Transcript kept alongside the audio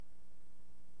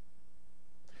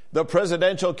The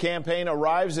presidential campaign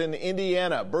arrives in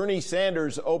Indiana. Bernie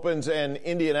Sanders opens an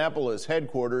Indianapolis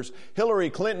headquarters. Hillary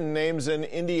Clinton names an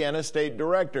Indiana state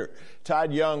director.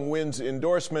 Todd Young wins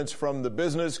endorsements from the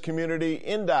business community.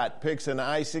 INDOT picks an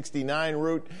I-69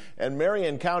 route. And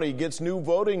Marion County gets new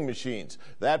voting machines.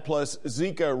 That plus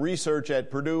Zika research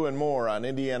at Purdue and more on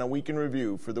Indiana Week in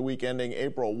Review for the week ending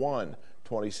April 1,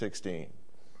 2016.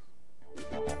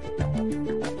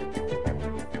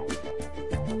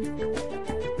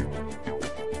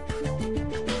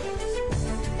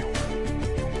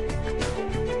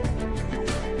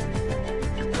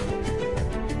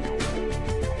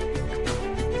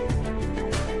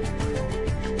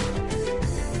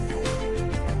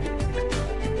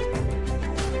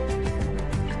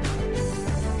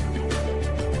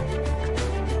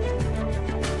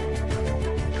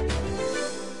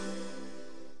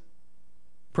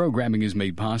 Programming is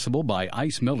made possible by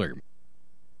Ice Miller.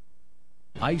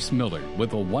 Ice Miller,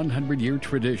 with a 100-year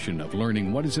tradition of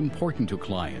learning what is important to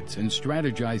clients and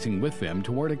strategizing with them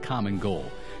toward a common goal.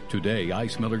 Today,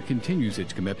 Ice Miller continues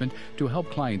its commitment to help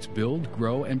clients build,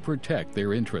 grow, and protect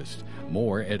their interests.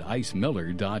 More at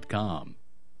icemiller.com.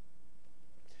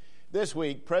 This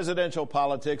week, presidential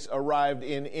politics arrived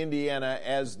in Indiana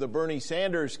as the Bernie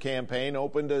Sanders campaign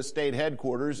opened a state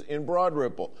headquarters in Broad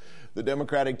Ripple. The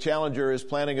Democratic challenger is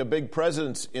planning a big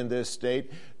presence in this state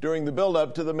during the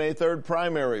build-up to the May 3rd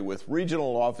primary, with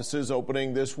regional offices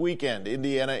opening this weekend.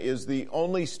 Indiana is the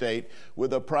only state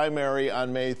with a primary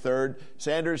on May 3rd.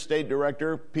 Sanders State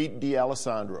Director Pete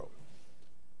D'Alessandro.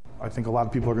 I think a lot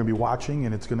of people are going to be watching,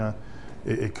 and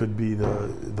it could be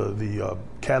the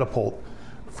catapult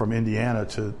from Indiana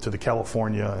to the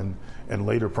California and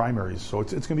later primaries. So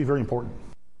it's going to be very important.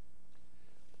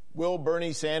 Will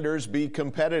Bernie Sanders be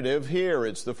competitive here?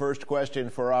 It's the first question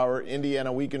for our Indiana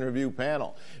Week in Review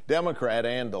panel. Democrat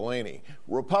Ann Delaney,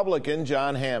 Republican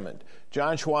John Hammond,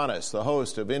 John Schwannis, the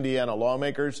host of Indiana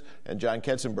Lawmakers, and John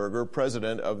Ketzenberger,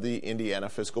 president of the Indiana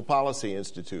Fiscal Policy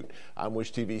Institute. I'm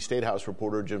Wish TV State House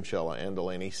reporter Jim Shella. Ann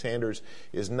Delaney, Sanders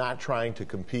is not trying to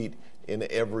compete in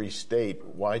every state.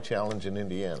 Why challenge in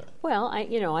Indiana? Well,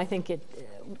 I think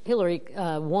Hillary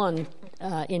won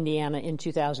Indiana in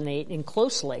 2008 and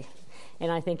closely.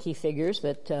 And I think he figures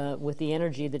that with the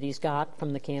energy that he's got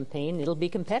from the campaign, it'll be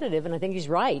competitive, and I think he's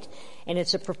right. And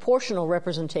it's a proportional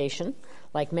representation,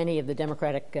 like many of the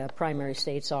Democratic primary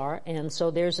states are, and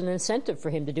so there's an incentive for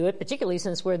him to do it, particularly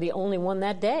since we're the only one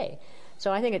that day.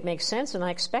 So I think it makes sense, and I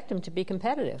expect him to be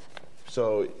competitive.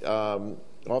 So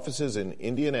offices in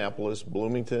Indianapolis,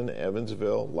 Bloomington,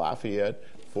 Evansville, Lafayette,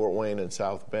 Fort Wayne, and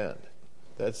South Bend.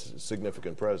 That's a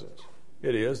significant presence.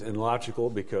 It is, and logical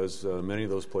because many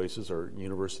of those places are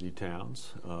university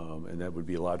towns, and that would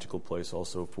be a logical place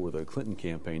also for the Clinton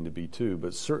campaign to be too.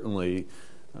 But certainly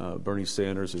Bernie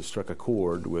Sanders has struck a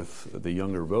chord with the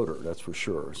younger voter, that's for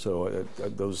sure. So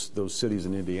those cities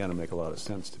in Indiana make a lot of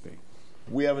sense to me.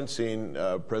 We haven't seen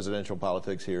presidential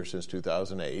politics here since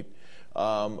 2008.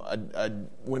 I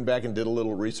went back and did a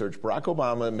little research. Barack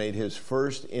Obama made his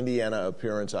first Indiana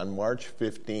appearance on March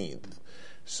 15th.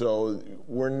 So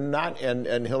we're not,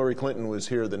 and Hillary Clinton was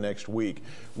here the next week.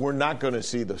 We're not going to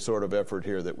see the sort of effort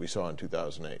here that we saw in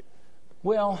 2008.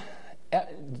 Well,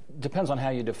 depends on how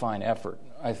you define effort.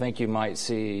 I think you might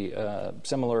see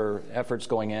similar efforts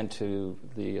going into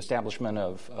the establishment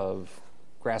of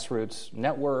grassroots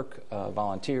network,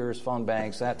 volunteers, phone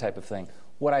banks, that type of thing.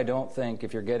 What I don't think,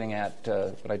 if you're getting at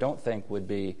what I don't think would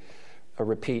be a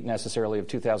repeat necessarily of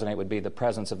 2008 would be the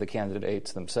presence of the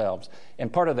candidates themselves.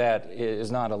 And part of that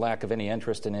is not a lack of any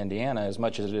interest in Indiana as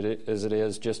much as it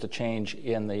is just a change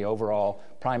in the overall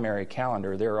primary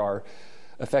calendar. There are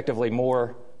effectively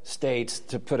more states,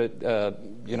 to put it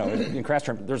in crass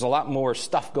terms, there's a lot more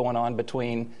stuff going on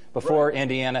before right.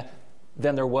 Indiana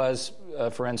than there was,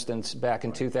 for instance, back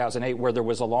in 2008, where there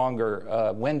was a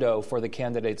longer window for the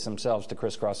candidates themselves to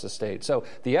crisscross the state. So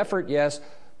the effort, yes,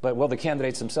 but will the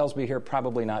candidates themselves be here?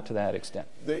 Probably not to that extent.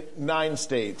 The 9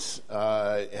 states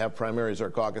have primaries or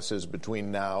caucuses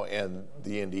between now and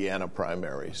the Indiana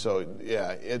primary. So,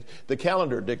 yeah, the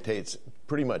calendar dictates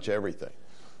pretty much everything.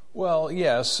 Well,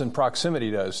 yes, and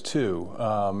proximity does too.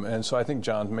 And so I think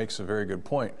John makes a very good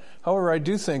point. However, I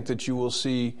do think that you will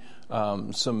see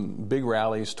some big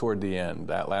rallies toward the end,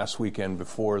 that last weekend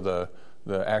before the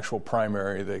actual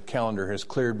primary. The calendar has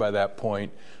cleared by that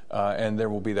point, and there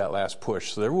will be that last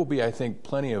push. So there will be, I think,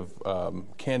 plenty of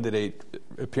candidate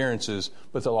appearances,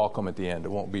 but they'll all come at the end.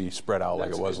 It won't be spread out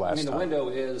like it was last time. The window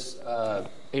is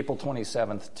April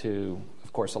 27th to,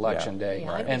 of course, Election Day.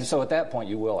 Yeah, and so at that point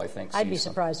you will, I think, see I'd be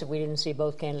surprised if we didn't see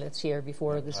both candidates here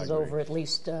before this is over, at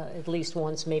least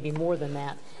once, maybe more than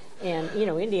that. And,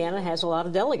 Indiana has a lot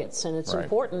of delegates, and it's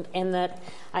important. And that,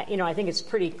 I think it's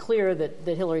pretty clear that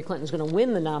Hillary Clinton's going to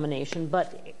win the nomination,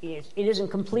 but it isn't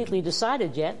completely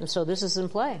decided yet, and so this is in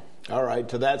play. All right,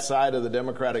 to that side of the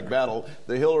Democratic battle,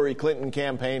 the Hillary Clinton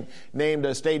campaign named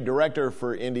a state director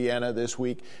for Indiana this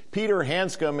week. Peter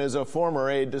Hanscom is a former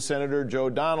aide to Senator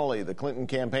Joe Donnelly. The Clinton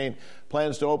campaign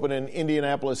plans to open an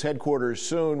Indianapolis headquarters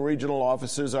soon. Regional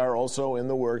offices are also in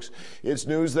the works. It's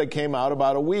news that came out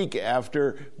about a week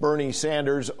after Bernie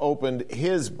Sanders opened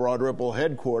his Broad Ripple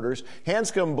headquarters.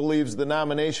 Hanscom believes the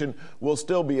nomination will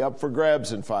still be up for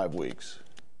grabs in 5 weeks.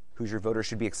 Hoosier voters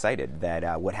should be excited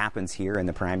that what happens here in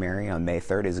the primary on May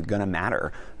 3rd is going to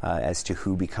matter as to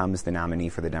who becomes the nominee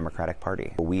for the Democratic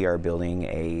Party. We are building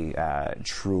a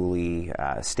truly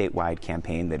statewide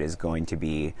campaign that is going to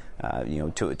be,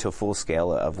 to a full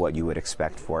scale of what you would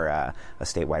expect for a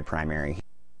statewide primary.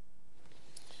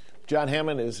 John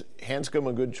Hammond, is Hanscom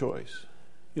a good choice?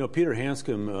 Peter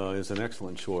Hanscom is an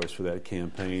excellent choice for that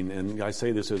campaign, and I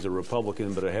say this as a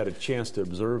Republican, but I had a chance to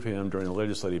observe him during the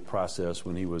legislative process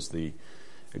when he was the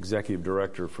executive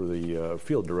director for the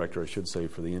field director, I should say,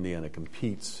 for the Indiana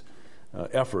Competes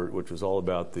effort, which was all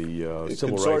about the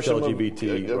civil rights,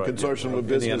 LGBT, consortium of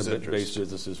business Indiana-based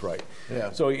businesses, right?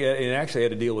 Yeah. So he actually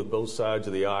had to deal with both sides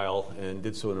of the aisle and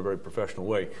did so in a very professional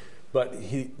way. But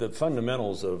the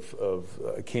fundamentals of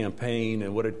a campaign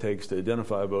and what it takes to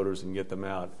identify voters and get them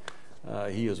out,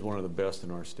 he is one of the best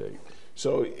in our state.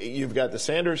 So you've got the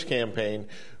Sanders campaign,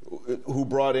 who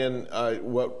brought in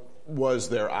what was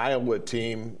their Iowa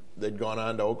team. They'd gone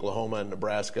on to Oklahoma and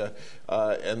Nebraska.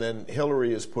 And then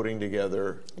Hillary is putting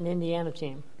together an Indiana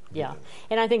team. Yeah,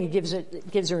 and I think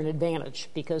it gives her an advantage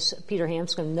because Peter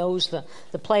Hanscom knows the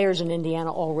players in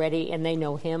Indiana already, and they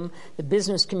know him. The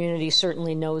business community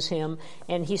certainly knows him,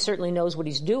 and he certainly knows what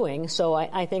he's doing. So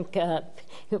I think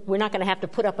we're not going to have to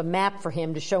put up a map for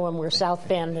him to show him where South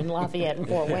Bend and Lafayette and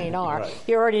Fort Wayne are. Right.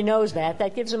 He already knows that.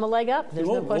 That gives him a leg up. There's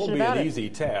no question about it. It won't be an easy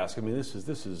task. I mean, this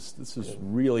is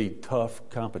really tough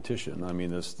competition. I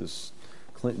mean, this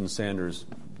Clinton-Sanders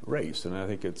race, and I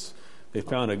think they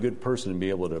found a good person to be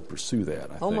able to pursue that.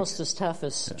 I Almost think. as tough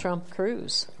as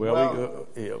Trump-Cruz. Well,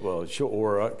 sure,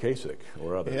 or Kasich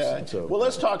or others. Yeah. So, well,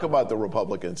 let's talk about the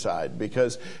Republican side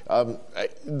because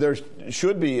there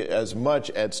should be as much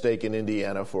at stake in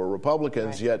Indiana for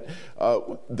Republicans, yet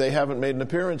they haven't made an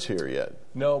appearance here yet.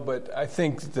 No, but I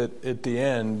think that at the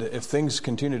end, if things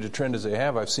continue to trend as they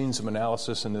have, I've seen some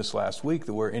analysis in this last week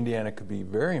where Indiana could be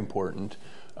very important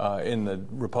in the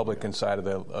Republican side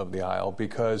of the aisle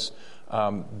because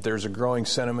there's a growing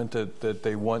sentiment that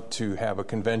they want to have a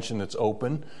convention that's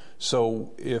open.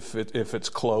 So if it's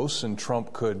close and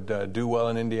Trump could do well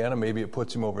in Indiana, maybe it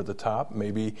puts him over the top.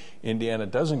 Maybe Indiana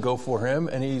doesn't go for him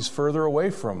and he's further away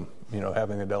from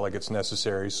having the delegates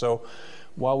necessary. So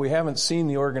while we haven't seen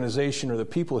the organization or the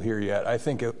people here yet, I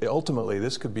think ultimately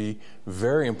this could be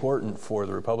very important for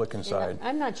the Republican side.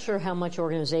 I'm not sure how much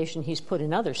organization he's put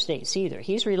in other states either.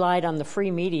 He's relied on the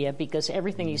free media because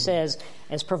everything he says,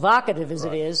 as provocative as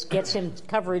it is, gets him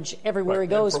coverage everywhere he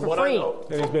goes for free.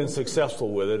 And he's been successful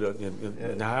with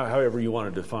it, however you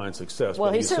want to define success.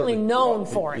 Well, he's certainly known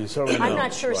for it. I'm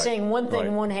not sure saying one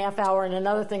thing one half hour and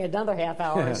another thing another half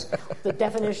hour is the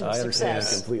definition of success. I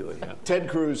understand completely. Yeah.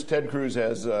 Ted Cruz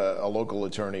has a local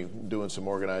attorney doing some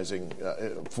organizing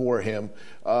for him.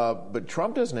 But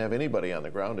Trump doesn't have anybody on the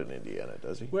ground in Indiana,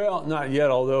 does he? Well, not yet,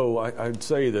 although I'd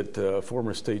say that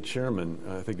former state chairman,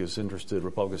 I think is interested,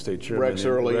 Republican state chairman, Rex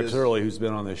Early, who's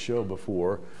been on this show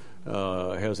before,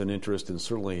 has an interest and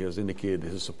certainly has indicated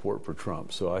his support for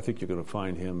Trump. So I think you're going to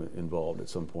find him involved at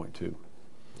some point, too.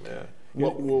 Yeah.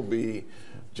 What will be,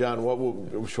 John, what will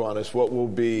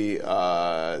be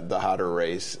the hotter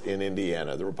race in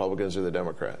Indiana, the Republicans or the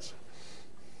Democrats?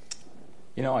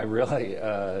 I really,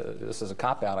 this is a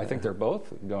cop-out. I think they're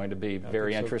both going to be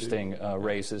very interesting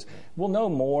races. We'll know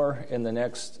more in the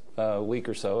next week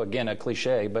or so. Again, a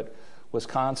cliche, but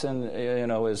Wisconsin,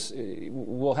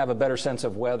 we'll have a better sense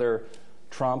of whether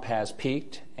Trump has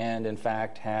peaked and, in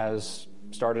fact, has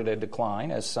started a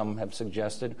decline, as some have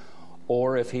suggested,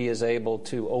 or if he is able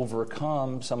to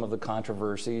overcome some of the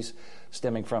controversies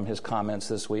stemming from his comments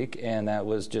this week, and that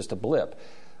was just a blip.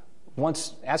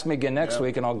 Ask me again next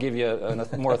week, and I'll give you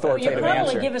a more authoritative answer. You'll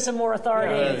probably give us a more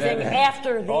authoritative thing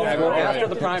after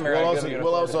the primary.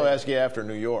 We'll also ask you after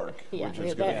New York. Yeah, that's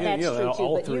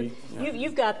true, too. But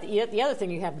you've got the other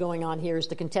thing you have going on here is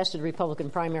the contested Republican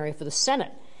primary for the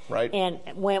Senate. Right. And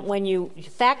when you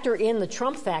factor in the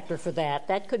Trump factor for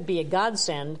that could be a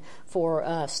godsend for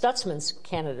Stutzman's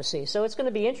candidacy. So it's going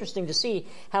to be interesting to see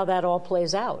how that all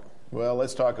plays out. Well,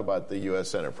 let's talk about the U.S.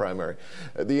 Senate primary.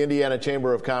 The Indiana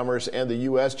Chamber of Commerce and the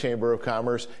U.S. Chamber of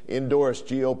Commerce endorsed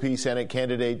GOP Senate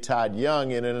candidate Todd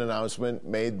Young in an announcement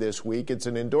made this week. It's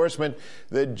an endorsement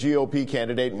that GOP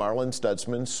candidate Marlin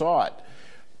Stutzman sought.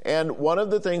 And one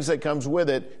of the things that comes with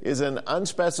it is an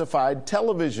unspecified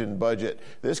television budget.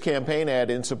 This campaign ad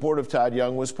in support of Todd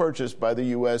Young was purchased by the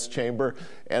U.S. Chamber,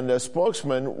 and a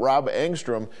spokesman, Rob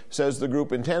Engstrom, says the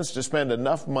group intends to spend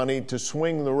enough money to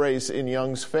swing the race in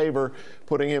Young's favor,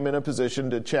 putting him in a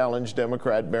position to challenge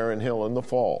Democrat Marion Co in the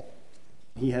fall.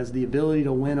 He has the ability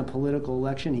to win a political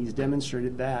election. He's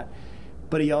demonstrated that.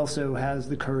 But he also has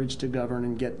the courage to govern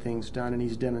and get things done, and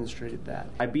he's demonstrated that.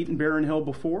 I've beaten Marion Co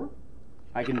before.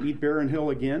 I can beat Marion Co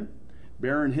again.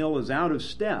 Marion Co is out of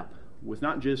step with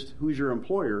not just Hoosier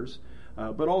employers,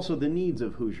 but also the needs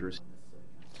of Hoosiers.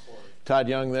 Todd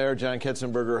Young there. John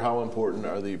Ketzenberger, how important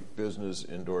are the business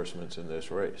endorsements in this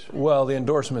race? Well, the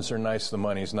endorsements are nice, the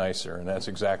money's nicer, and that's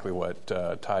exactly what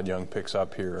Todd Young picks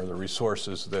up here, the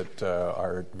resources that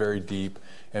are very deep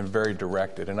and very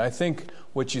directed. And I think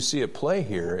what you see at play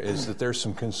here is that there's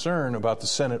some concern about the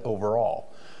Senate overall.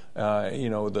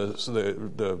 The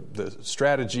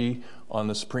strategy on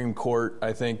the Supreme Court,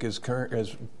 I think, is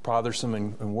bothersome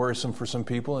and worrisome for some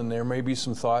people, and there may be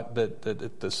some thought that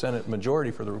the Senate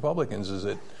majority for the Republicans is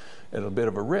at a bit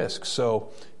of a risk.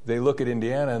 So they look at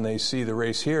Indiana and they see the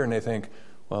race here and they think,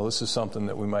 well, this is something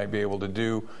that we might be able to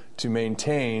do to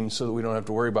maintain so that we don't have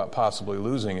to worry about possibly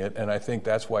losing it. And I think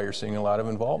that's why you're seeing a lot of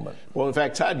involvement. Well, in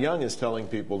fact, Todd Young is telling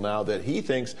people now that he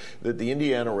thinks that the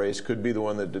Indiana race could be the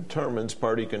one that determines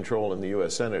party control in the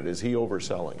U.S. Senate. Is he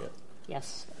overselling it?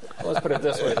 Yes. Let's put it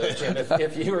this way, though, Jim.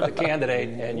 If you were the candidate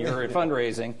and you're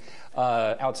fundraising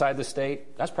outside the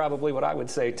state, that's probably what I would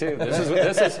say, too.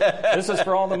 This is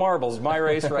for all the marbles, my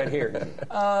race right here.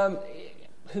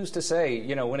 Who's to say,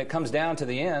 when it comes down to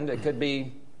the end, it could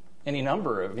be any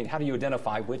number of, how do you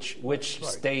identify which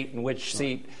state and which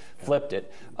seat flipped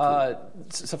it?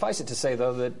 Suffice it to say,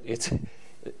 though, that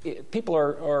people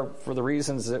are, for the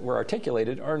reasons that were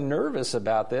articulated, are nervous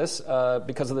about this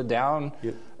because of the down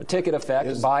ticket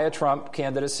effect by a Trump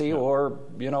candidacy or,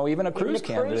 even a Cruz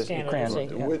candidacy.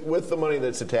 Yeah. With the money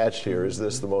that's attached here, is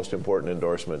this the most important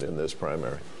endorsement in this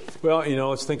primary? Well,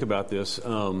 let's think about this.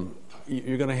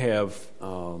 You're going to have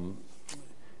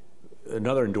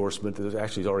another endorsement that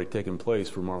actually has already taken place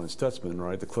for Marlin Stutzman,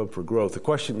 right? The Club for Growth. The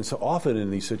question is, often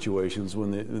in these situations,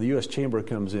 when the U.S. Chamber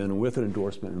comes in with an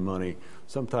endorsement and money,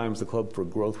 sometimes the Club for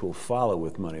Growth will follow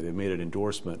with money. They've made an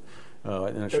endorsement.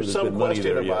 There's some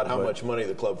question about how much money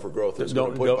the Club for Growth is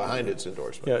going to put behind its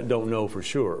endorsement. Yeah, don't know for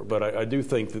sure. But I do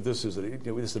think that this is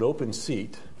an open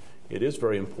seat. It is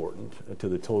very important to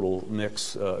the total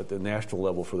mix at the national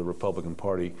level for the Republican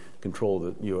Party control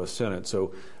of the U.S. Senate.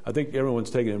 So I think everyone's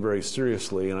taking it very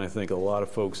seriously, and I think a lot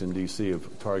of folks in D.C.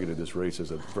 have targeted this race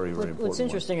as a very, very important What's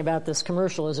interesting about this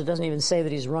commercial is it doesn't even say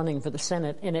that he's running for the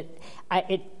Senate, and it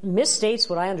misstates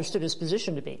what I understood his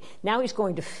position to be. Now he's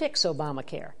going to fix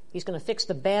Obamacare. He's going to fix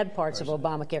the bad parts of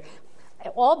Obamacare.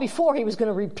 All before he was going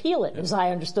to repeal it, as I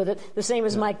understood it, the same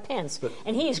as Mike Pence.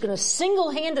 And he is going to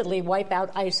single-handedly wipe out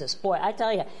ISIS. Boy, I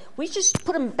tell you, we just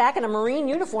put him back in a Marine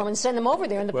uniform and send him over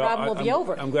there, and the problem will be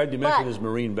over. I'm glad you mentioned his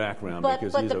Marine background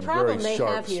because he's a very sharp, smart. But the problem they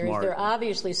have here is they're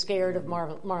obviously scared of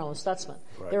Marlin Stutzman.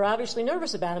 Right. They're obviously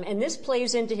nervous about him, and this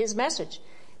plays into his message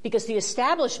because the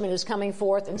establishment is coming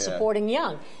forth and supporting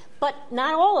Young. But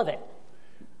not all of it.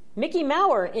 Mickey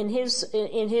Maurer, in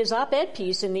his op-ed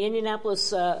piece in the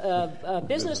Indianapolis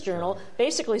Business Journal,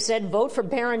 basically said, vote for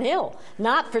Barron Hill,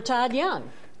 not for Todd Young.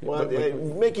 Well,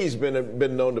 Mickey's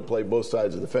been known to play both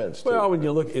sides of the fence, too. Well, when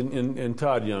you look, and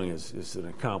Todd Young is an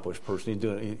accomplished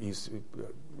person. He's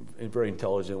very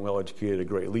intelligent, well-educated, a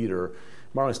great leader.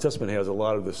 Marlin Stutzman has a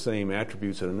lot of the same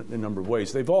attributes in a number of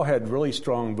ways. They've all had really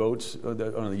strong votes on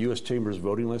the U.S. Chamber's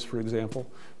voting list, for example.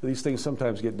 These things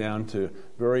sometimes get down to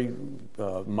very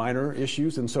minor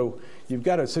issues, and so you've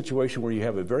got a situation where you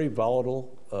have a very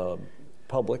volatile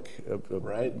public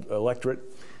electorate.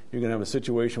 You're going to have a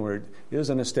situation where it is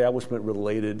an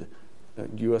establishment-related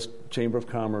U.S. Chamber of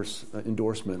Commerce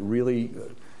endorsement really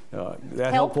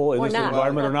that helpful in this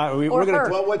environment or not? We're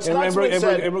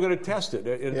going to test it.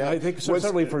 And I think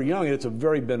certainly for Young, it's a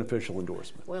very beneficial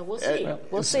endorsement. Well, we'll see.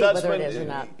 We'll see whether it is or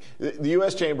not. The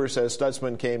U.S. Chamber says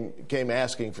Stutzman came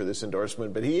asking for this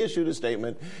endorsement, but he issued a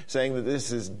statement saying that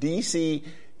this is D.C.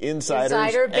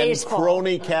 insiders and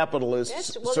crony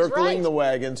capitalists circling the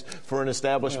wagons for an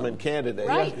establishment candidate.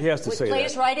 Right. He has to say that. It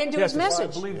plays right into his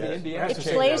message.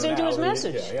 It plays into his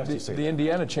message. The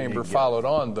Indiana Chamber followed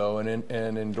on, though, and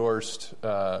endorsed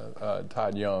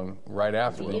Todd Young right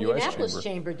after the U.S. Chamber. The Indianapolis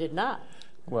Chamber did not.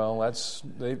 Well,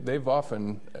 they've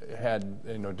often had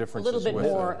differences. A little bit with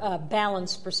more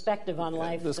balanced perspective on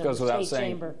life. This goes without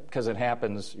saying because it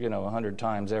happens 100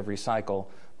 times every cycle.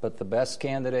 But the best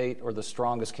candidate or the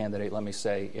strongest candidate, let me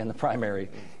say, in the primary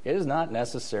is not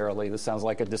necessarily, this sounds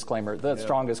like a disclaimer, the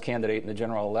strongest candidate in the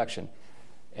general election.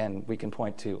 And we can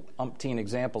point to umpteen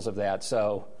examples of that.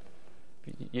 So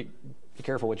be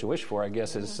careful what you wish for, I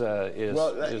guess, is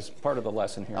part of the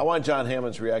lesson here. I want John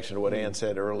Hammond's reaction to what Ann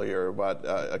said earlier about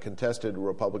a contested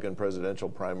Republican presidential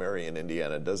primary in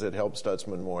Indiana. Does it help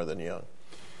Stutzman more than Young?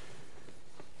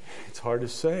 It's hard to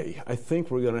say. I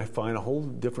think we're going to find a whole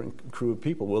different crew of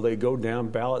people. Will they go down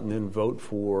ballot and then vote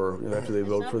for, after they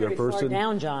vote for their person?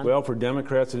 Down, John. Well, for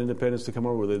Democrats and independents to come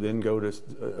over, will they then go to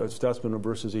Stutzman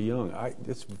versus a Young?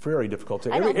 It's very difficult to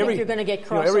say. I don't think you're going to get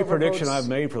crossover every prediction votes. I've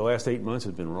made for the last 8 months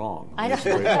has been wrong. I don't.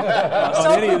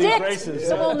 On any of these races.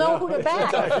 So we'll know who to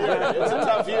back. It's a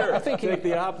tough year. I think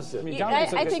the opposite.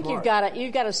 I think you've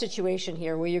got a situation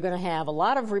here where you're going to have a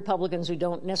lot of Republicans who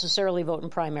don't necessarily vote in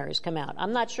primaries come out.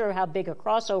 I'm not sure how big a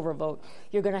crossover vote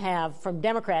you're going to have from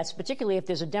Democrats, particularly if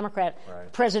there's a Democrat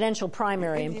presidential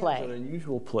primary in play. It's an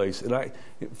unusual place. And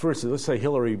first, let's say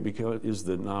Hillary is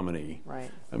the nominee. Right.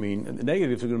 I mean, the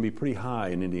negatives are going to be pretty high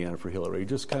in Indiana for Hillary. It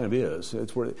just kind of is.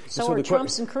 So are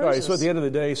Trump's and Cruz's. Right. So at the end of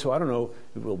the day, I don't know,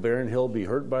 will Barron Hill be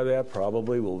hurt by that?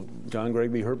 Probably. Will John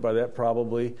Gregg be hurt by that?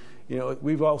 Probably.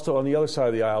 We've also, on the other side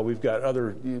of the aisle, we've got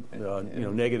other,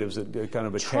 negatives that kind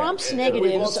of attack. Trump's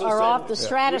negatives are off the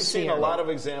stratosphere. We've seen a lot of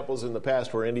examples in the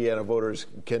past where Indiana voters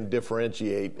can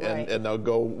differentiate, and they'll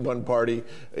go one party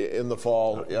in the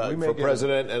fall for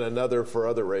president and another for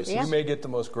other races. We may get the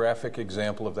most graphic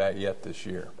example of that yet this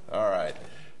year. All right.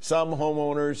 Some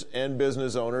homeowners and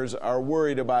business owners are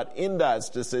worried about INDOT's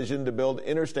decision to build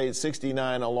Interstate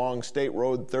 69 along State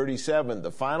Road 37. The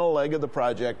final leg of the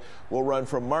project will run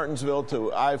from Martinsville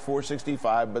to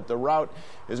I-465, but the route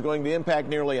is going to impact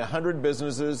nearly 100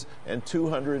 businesses and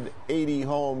 280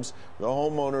 homes. The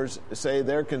homeowners say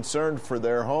they're concerned for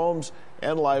their homes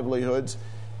and livelihoods.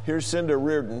 Here's Cinda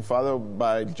Reardon, followed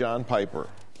by John Piper.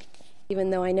 Even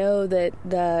though I know that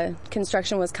the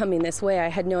construction was coming this way, I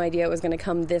had no idea it was going to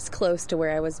come this close to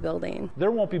where I was building.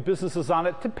 There won't be businesses on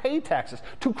it to pay taxes,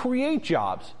 to create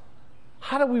jobs.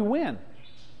 How do we win?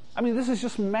 I mean, this is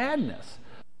just madness.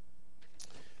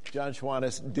 John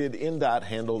Schwantes, did INDOT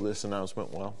handle this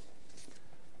announcement well?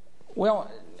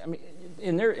 Well, I mean,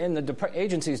 in the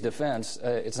agency's defense,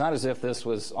 it's not as if this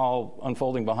was all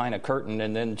unfolding behind a curtain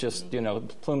and then just,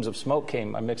 plumes of smoke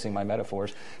came, I'm mixing my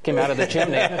metaphors, came out of the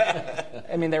chimney.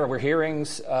 I mean, there were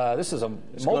hearings. This is a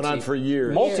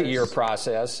multi-year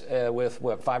process with,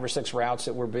 5 or 6 routes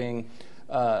that were being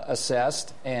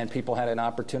assessed, and people had an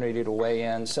opportunity to weigh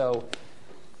in. So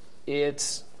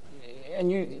there's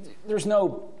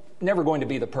never going to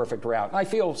be the perfect route. I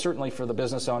feel certainly for the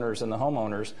business owners and the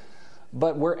homeowners.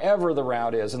 But wherever the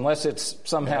route is, unless it's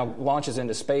somehow launches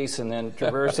into space and then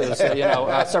traverses,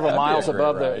 several miles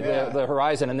above the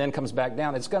horizon and then comes back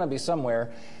down, it's going to be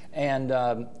somewhere.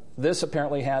 And this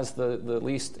apparently has the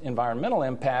least environmental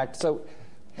impact. So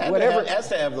it has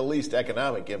to have the least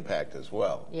economic impact as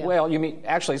well. Yeah. Well,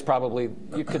 actually, it's probably,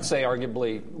 you could say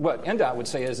arguably, what NDOT would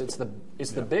say is it's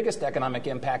the biggest economic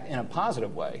impact in a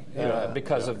positive way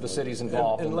because of the cities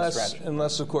involved in the strategy.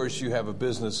 Unless, of course, you have a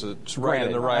business that's right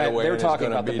in the right of way they're and talking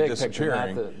is going to be about the big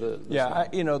disappearing. Picture,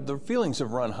 not the the feelings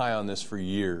have run high on this for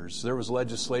years. There was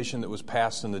legislation that was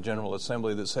passed in the General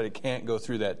Assembly that said it can't go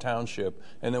through that township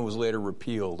and then was later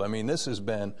repealed. I mean, this has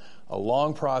been a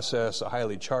long process, a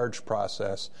highly charged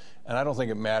process, and I don't think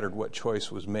it mattered what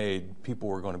choice was made. People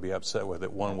were going to be upset with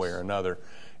it one way or another.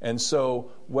 And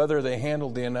so whether they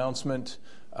handled the announcement,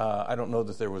 I don't know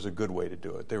that there was a good way to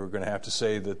do it. They were going to have to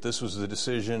say that this was the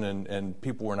decision and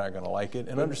people were not going to like it,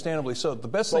 and understandably so. The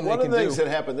best thing they can do... One of the things that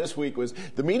happened this week was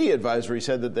the media advisory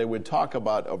said that they would talk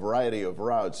about a variety of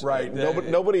routes. Right.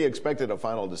 Nobody expected a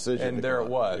final decision. And there it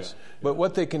was. Yeah. But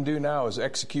what they can do now is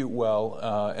execute well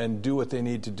and do what they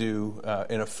need to do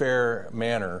in a fair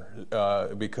manner,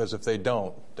 because if they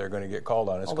don't, they're going to get called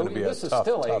on. It's going to be a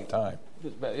tough time.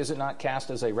 Is it not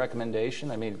cast as a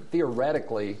recommendation? I mean,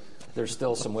 theoretically... There's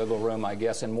still some wiggle room, I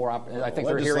guess, and more. I think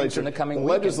there are hearings in the coming week.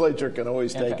 The legislature can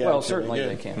always take action. Well, certainly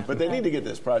they can. But they need to get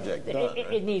this project done.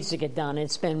 It needs to get done.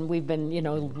 We've been,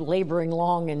 laboring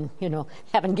long and,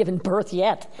 haven't given birth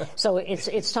yet. So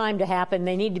it's time to happen.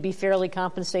 They need to be fairly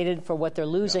compensated for what they're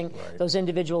losing, those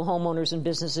individual homeowners and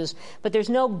businesses. But there's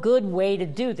no good way to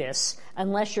do this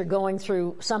unless you're going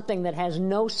through something that has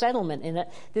no settlement in it.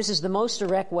 This is the most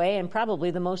direct way and probably probably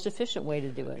the most efficient way to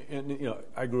do it. And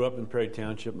I grew up in Perry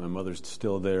Township. My mother's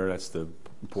still there. That's the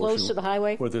portion close to the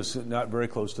highway. Where this not very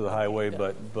close to the highway,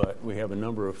 but we have a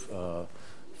number of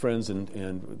friends and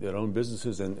that own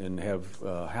businesses and have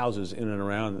houses in and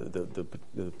around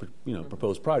the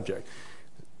proposed project.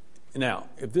 Now,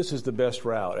 if this is the best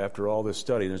route after all this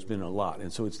study, there's been a lot,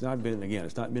 and so it's not been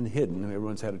hidden.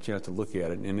 Everyone's had a chance to look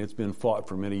at it, and it's been fought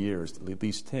for many years, at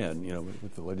least 10.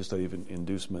 With the legislative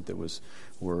inducement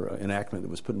enactment that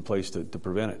was put in place to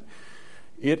prevent it.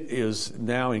 It is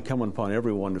now incumbent upon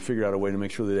everyone to figure out a way to make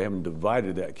sure that they haven't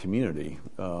divided that community,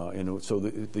 and so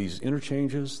these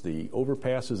interchanges, the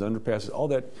overpasses, underpasses, all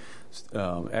that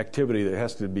activity that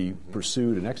has to be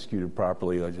pursued and executed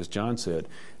properly, like as John said,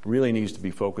 really needs to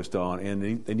be focused on,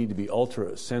 and they need to be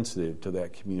ultra sensitive to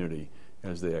that community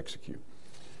as they execute.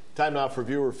 Time now for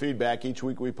viewer feedback. Each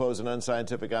week we pose an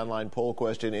unscientific online poll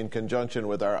question in conjunction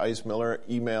with our ICE Miller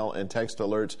email and text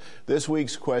alerts. This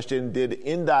week's question, did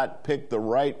INDOT pick the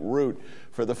right route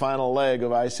for the final leg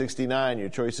of I-69? Your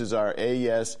choices are A,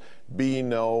 yes, B,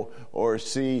 no, or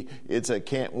C, it's a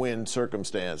can't-win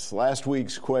circumstance. Last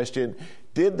week's question,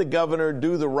 did the governor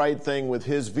do the right thing with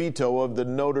his veto of the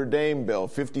Notre Dame bill?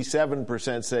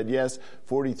 57% said yes,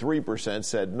 43%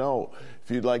 said no. If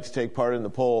you'd like to take part in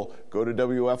the poll, go to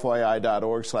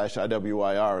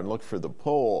WFYI.org/IWIR and look for the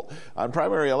poll. On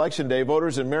primary election day,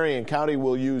 voters in Marion County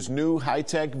will use new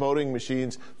high-tech voting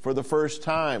machines for the first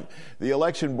time. The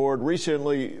election board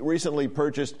recently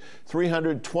purchased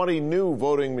 320 new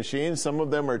voting machines. Some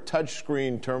of them are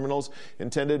touchscreen terminals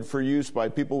intended for use by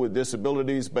people with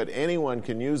disabilities, but anyone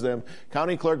can use them.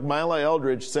 County Clerk Mila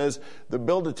Eldridge says the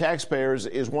bill to taxpayers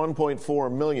is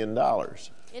 $1.4 million.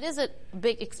 It is a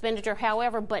big expenditure,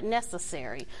 however, but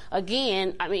necessary.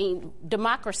 Again,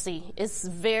 democracy is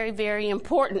very, very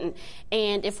important.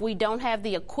 And if we don't have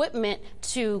the equipment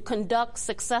to conduct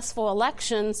successful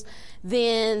elections,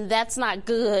 then that's not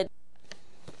good.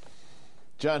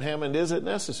 John Hammond, is it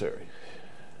necessary?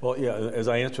 Well, yeah, as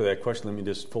I answer that question, let me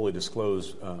just fully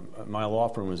disclose my law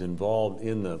firm was involved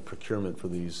in the procurement for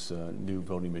these new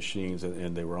voting machines,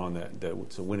 and they were on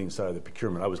that's the winning side of the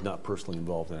procurement. I was not personally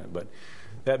involved in it, but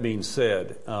that being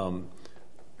said,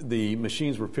 the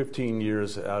machines were 15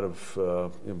 years out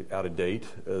of date.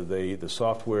 The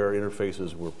software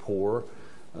interfaces were poor.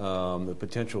 The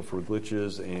potential for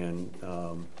glitches and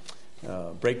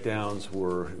breakdowns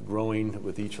were growing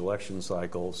with each election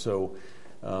cycle. So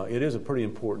it is a pretty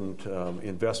important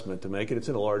investment to make it. It's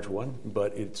in a large one,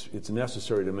 but it's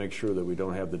necessary to make sure that we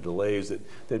don't have the delays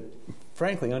that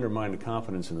frankly undermine the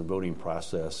confidence in the voting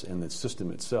process and the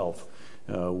system itself.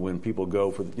 When people go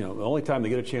for the only time they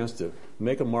get a chance to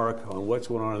make a mark on what's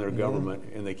going on in their government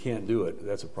and they can't do it,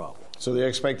 that's a problem. So the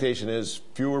expectation is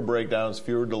fewer breakdowns,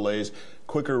 fewer delays,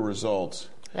 quicker results.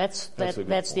 That's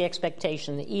the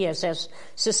expectation. The ESS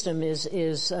system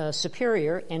is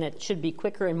superior, and it should be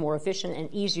quicker and more efficient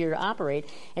and easier to operate.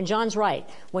 And John's right.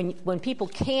 When people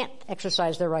can't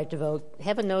exercise their right to vote,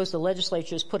 heaven knows the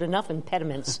legislature has put enough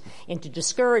impediments into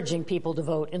discouraging people to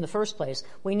vote in the first place.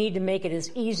 We need to make it as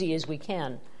easy as we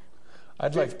can.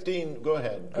 Dean, go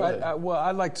ahead.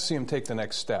 I'd like to see him take the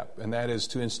next step, and that is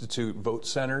to institute vote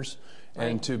centers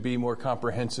and to be more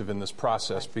comprehensive in this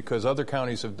process, because other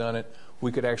counties have done it. We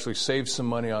could actually save some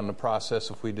money on the process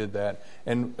if we did that,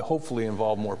 and hopefully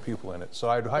involve more people in it. So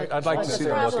I'd like to see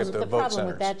them look at the vote centers. The problem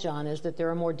with that, John, is that there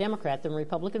are more Democrat than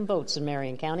Republican votes in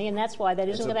Marion County, and that's why that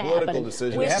isn't going to happen. It's a political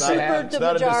decision. With It's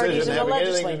not a decision having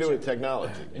anything to do with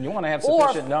technology. And you want to have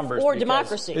sufficient numbers. Or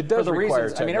democracy. It does require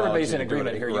technology. Everybody's in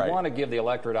agreement here. Right. You want to give the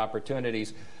electorate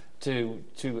opportunities to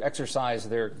exercise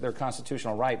their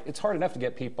constitutional right. It's hard enough to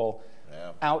get people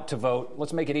out to vote.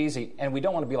 Let's make it easy. And we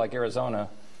don't want to be like Arizona,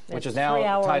 which is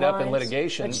now tied up in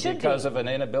litigation because of an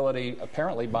inability,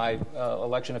 apparently, by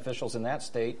election officials in that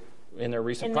state in their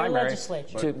recent primary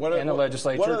in the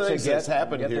legislature one of the to things that's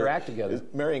happened get here their act together. Is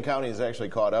Marion County has actually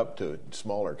caught up to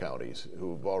smaller counties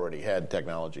who've already had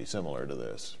technology similar to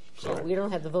this. So we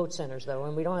don't have the vote centers, though,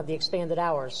 and we don't have the expanded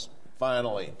hours.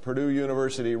 Finally, Purdue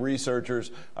University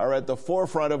researchers are at the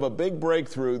forefront of a big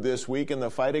breakthrough this week in the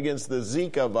fight against the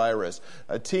Zika virus.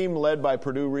 A team led by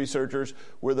Purdue researchers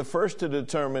were the first to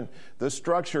determine the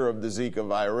structure of the Zika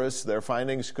virus. Their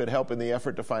findings could help in the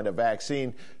effort to find a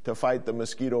vaccine to fight the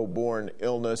mosquito-borne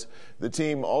illness. The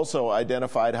team also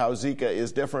identified how Zika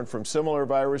is different from similar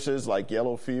viruses like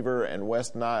yellow fever and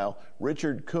West Nile.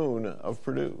 Richard Kuhn of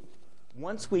Purdue.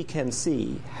 Once we can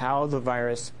see how the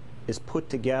virus is put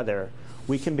together,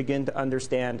 we can begin to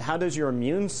understand how does your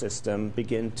immune system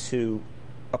begin to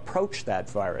approach that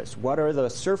virus? What are the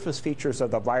surface features of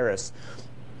the virus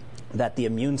that the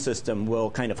immune system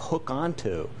will kind of hook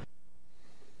onto?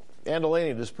 Ann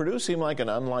Delaney, does Purdue seem like an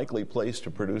unlikely place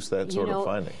to produce that sort of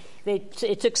finding?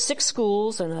 It took 6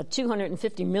 schools and a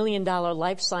 $250 million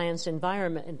life science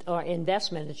environment, or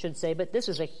investment, it should say, but this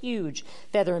is a huge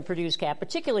feather in Purdue's cap,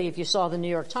 particularly if you saw the New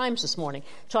York Times this morning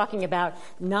talking about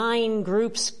 9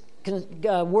 groups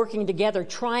working together,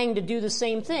 trying to do the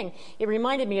same thing. It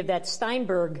reminded me of that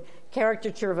Steinberg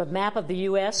caricature of a map of the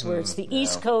U.S. where it's the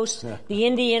East Coast, the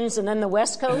Indians, and then the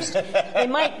West Coast. They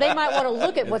might want to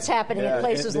look at what's happening in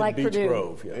places like Beech Purdue.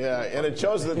 Grove, and it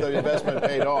shows that the investment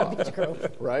paid off. Beech Grove.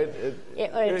 Right? It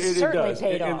certainly does.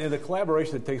 paid off. And the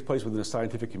collaboration that takes place within the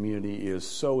scientific community is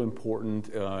so important.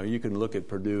 You can look at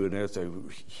Purdue, and that's a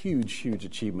huge, huge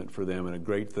achievement for them and a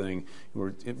great thing.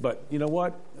 But you know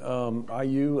what?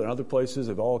 IU and other places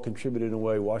have all contributed in a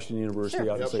way. Washington University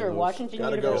out in St. Louis. Washington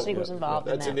University was involved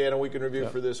in that. That's Indiana Week in Review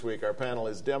for this week. Our panel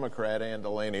is Democrat Ann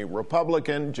Delaney,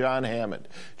 Republican John Hammond,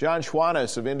 John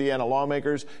Schwantes of Indiana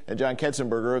Lawmakers, and John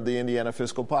Ketzenberger of the Indiana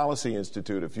Fiscal Policy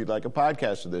Institute. If you'd like a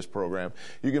podcast of this program,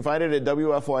 you can find it at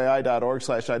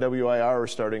wfyi.org/IWIR, or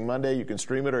starting Monday, you can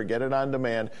stream it or get it on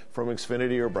demand from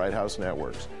Xfinity or Bright House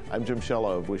Networks. I'm Jim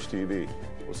Shella of Wish TV.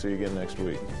 We'll see you again next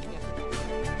week.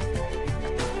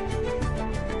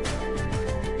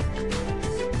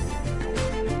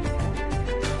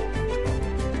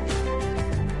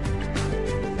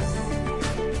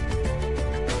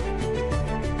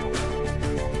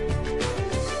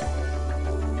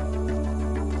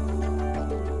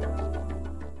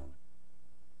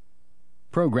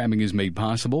 Programming is made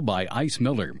possible by Ice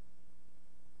Miller.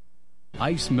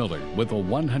 Ice Miller, with a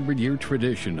 100-year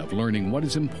tradition of learning what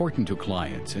is important to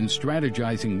clients and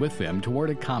strategizing with them toward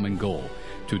a common goal.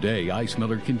 Today, Ice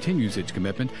Miller continues its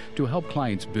commitment to help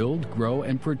clients build, grow,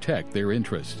 and protect their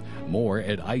interests. More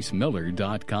at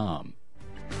icemiller.com.